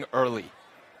marketing early.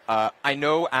 I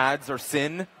know ads are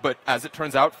sin, but as it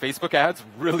turns out, Facebook ads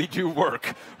really do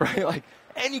work, right? Like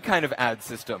any kind of ad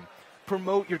system.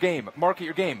 Promote your game, market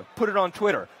your game, put it on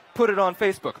Twitter, put it on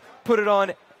Facebook, put it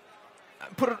on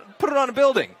a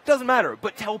building. Doesn't matter,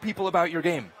 but tell people about your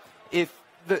game. If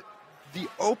the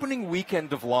opening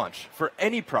weekend of launch for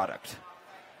any product,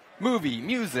 movie,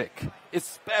 music,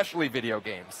 especially video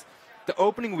games, the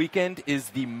opening weekend is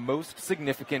the most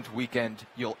significant weekend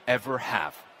you'll ever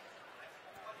have.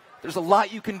 There's a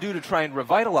lot you can do to try and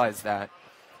revitalize that,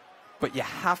 but you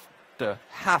have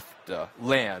to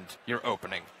land your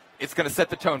opening. It's going to set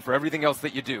the tone for everything else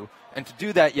that you do, and to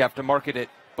do that, you have to market it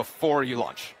before you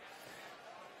launch.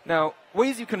 Now,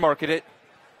 ways you can market it,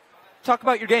 talk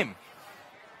about your game.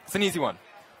 It's an easy one.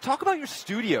 Talk about your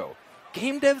studio.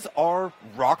 Game devs are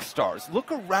rock stars.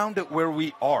 Look around at where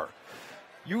we are.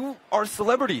 You are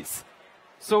celebrities.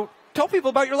 So tell people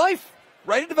about your life.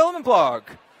 Write a development blog.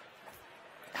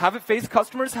 Have it face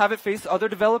customers, have it face other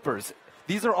developers.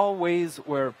 These are all ways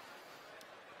where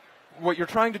what you're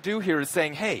trying to do here is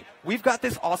saying, hey, we've got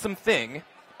this awesome thing,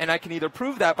 and I can either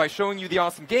prove that by showing you the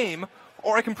awesome game,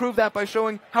 or I can prove that by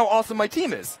showing how awesome my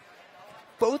team is.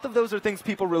 Both of those are things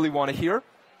people really want to hear.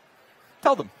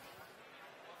 Tell them.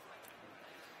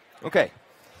 Okay,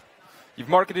 you've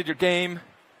marketed your game.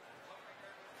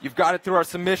 You've got it through our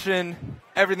submission.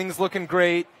 Everything's looking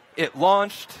great. It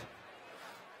launched.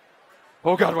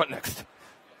 Oh, God, what next?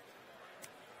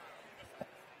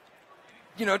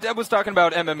 Deb was talking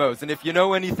about MMOs, and if you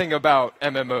know anything about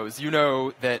MMOs, you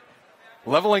know that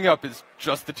leveling up is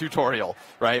just the tutorial,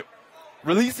 right?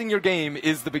 Releasing your game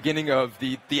is the beginning of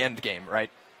the end game,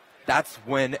 right? That's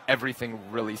when everything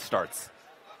really starts.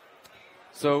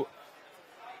 So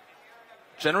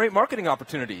generate marketing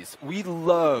opportunities. We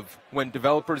love when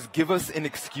developers give us an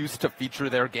excuse to feature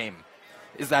their game.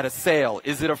 Is that a sale?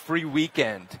 Is it a free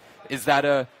weekend? Is that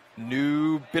a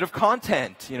new bit of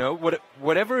content?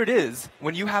 Whatever it is,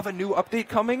 when you have a new update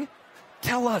coming,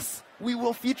 tell us. We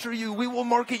will feature you. We will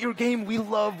market your game. We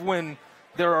love when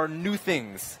there are new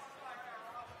things.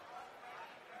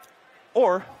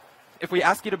 Or if we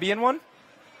ask you to be in one,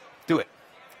 do it.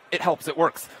 It helps. It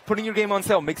works. Putting your game on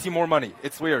sale makes you more money.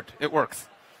 It's weird. It works.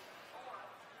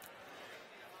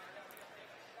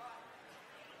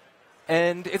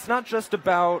 And it's not just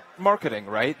about marketing,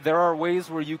 right? There are ways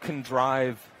where you can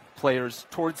drive players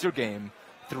towards your game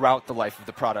throughout the life of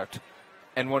the product.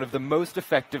 And one of the most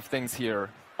effective things here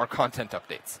are content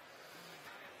updates.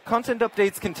 Content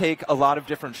updates can take a lot of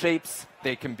different shapes.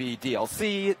 They can be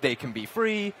DLC, they can be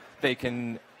free, they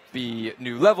can be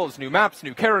new levels, new maps,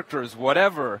 new characters,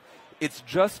 whatever. It's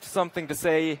just something to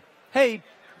say, hey,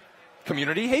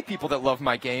 community, hey, people that love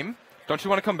my game, don't you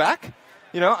want to come back?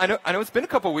 You know, I know it's been a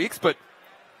couple weeks, but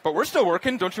we're still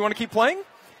working. Don't you want to keep playing?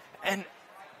 And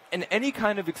any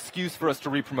kind of excuse for us to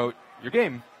re-promote your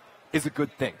game is a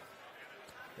good thing.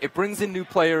 It brings in new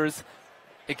players.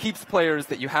 It keeps players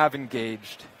that you have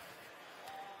engaged.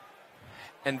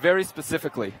 And very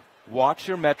specifically, watch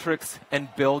your metrics and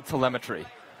build telemetry.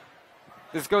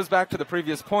 This goes back to the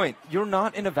previous point. You're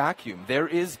not in a vacuum. There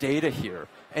is data here.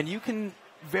 And you can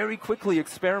very quickly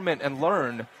experiment and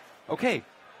learn, okay,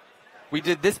 we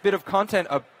did this bit of content,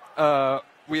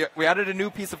 we added a new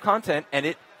piece of content, and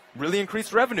it really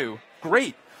increased revenue.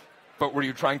 Great. But were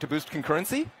you trying to boost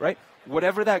concurrency, right?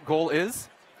 Whatever that goal is,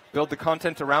 build the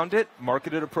content around it,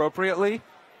 market it appropriately,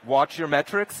 watch your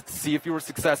metrics, see if you were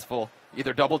successful,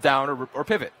 either double down or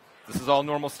pivot. This is all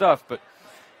normal stuff, but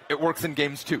it works in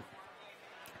games too.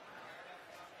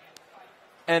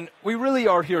 And we really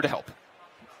are here to help.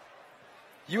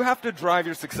 You have to drive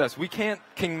your success. We can't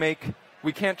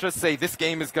just say this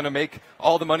game is going to make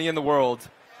all the money in the world,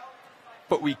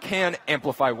 but we can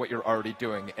amplify what you're already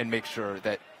doing and make sure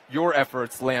that your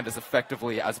efforts land as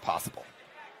effectively as possible.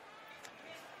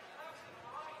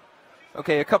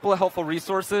 Okay, a couple of helpful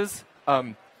resources.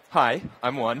 Hi,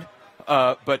 I'm one.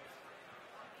 But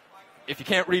if you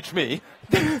can't reach me,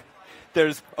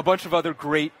 there's a bunch of other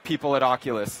great people at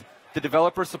Oculus. The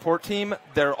developer support team,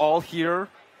 they're all here.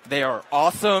 They are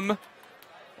awesome.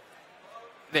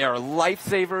 They are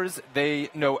lifesavers. They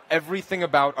know everything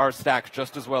about our stack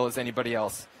just as well as anybody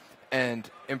else. And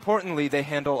importantly, they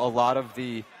handle a lot of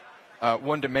the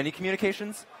one-to-many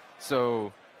communications.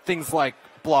 So things like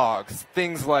blogs,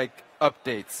 things like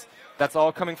updates. That's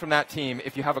all coming from that team.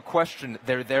 If you have a question,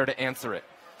 they're there to answer it.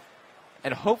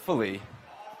 And hopefully,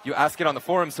 you ask it on the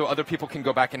forum so other people can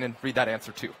go back in and read that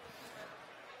answer too.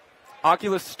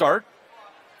 Oculus Start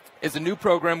is a new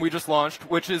program we just launched,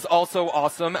 which is also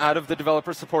awesome out of the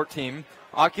developer support team.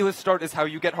 Oculus Start is how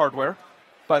you get hardware,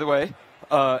 by the way.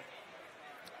 Go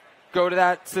to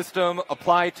that system,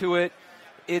 apply to it.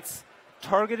 It's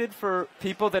targeted for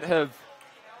people that have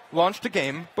launched a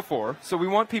game before. So we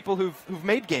want people who've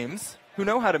made games, who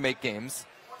know how to make games.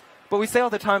 But we say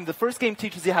all the time, the first game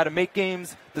teaches you how to make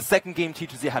games. The second game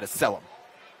teaches you how to sell them.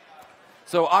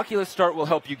 So Oculus Start will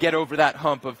help you get over that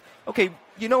hump of, okay,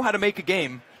 you know how to make a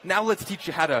game. Now let's teach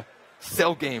you how to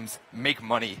sell games, make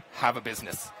money, have a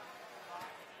business.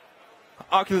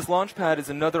 Oculus Launchpad is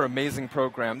another amazing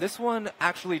program. This one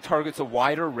actually targets a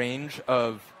wider range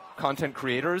of content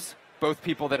creators, both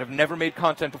people that have never made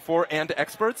content before and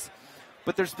experts.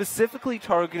 But they're specifically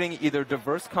targeting either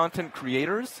diverse content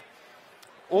creators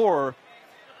or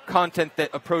content that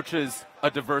approaches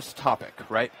a diverse topic,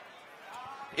 right?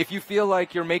 If you feel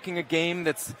like you're making a game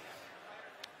that's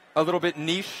a little bit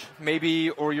niche, maybe,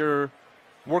 or you're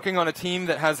working on a team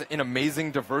that has an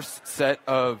amazing, diverse set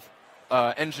of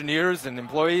engineers and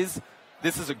employees,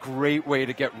 this is a great way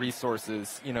to get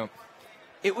resources. You know,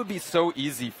 it would be so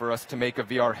easy for us to make a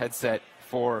VR headset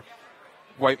for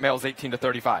white males 18 to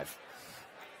 35.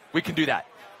 We can do that.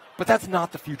 But that's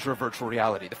not the future of virtual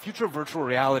reality. The future of virtual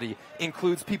reality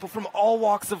includes people from all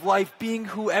walks of life being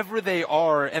whoever they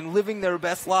are and living their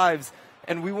best lives.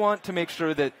 And we want to make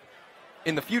sure that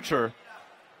in the future,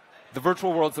 the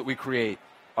virtual worlds that we create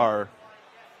are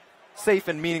safe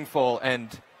and meaningful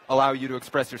and allow you to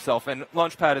express yourself. And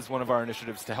Launchpad is one of our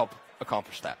initiatives to help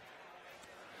accomplish that.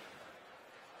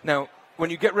 Now,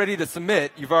 when you get ready to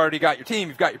submit, you've already got your team,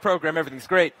 you've got your program, everything's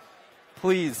great.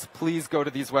 Please, please go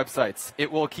to these websites.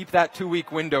 It will keep that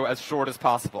 2-week window as short as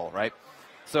possible, right?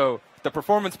 So the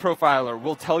performance profiler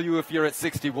will tell you if you're at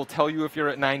 60, will tell you if you're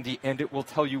at 90, and it will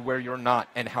tell you where you're not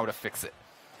and how to fix it.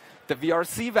 The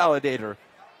VRC validator,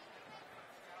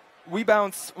 we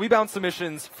bounce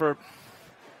submissions for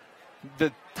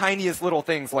the tiniest little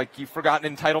things, like you forgot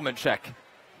an entitlement check.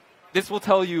 This will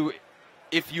tell you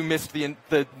if you missed the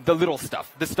little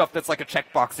stuff, the stuff that's like a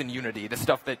checkbox in Unity, the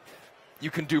stuff that you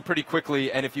can do pretty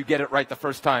quickly, and if you get it right the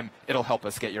first time, it'll help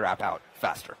us get your app out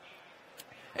faster.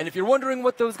 And if you're wondering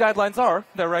what those guidelines are,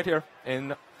 they're right here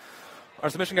in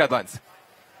our submission guidelines.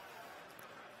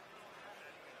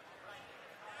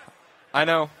 I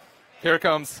know. Here it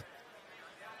comes.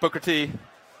 Booker T.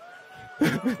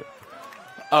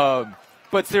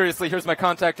 But seriously, here's my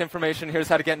contact information. Here's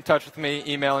how to get in touch with me,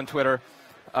 email and Twitter.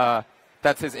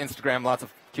 That's his Instagram, lots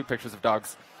of cute pictures of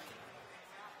dogs.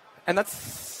 And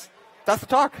that's the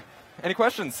talk. Any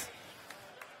questions?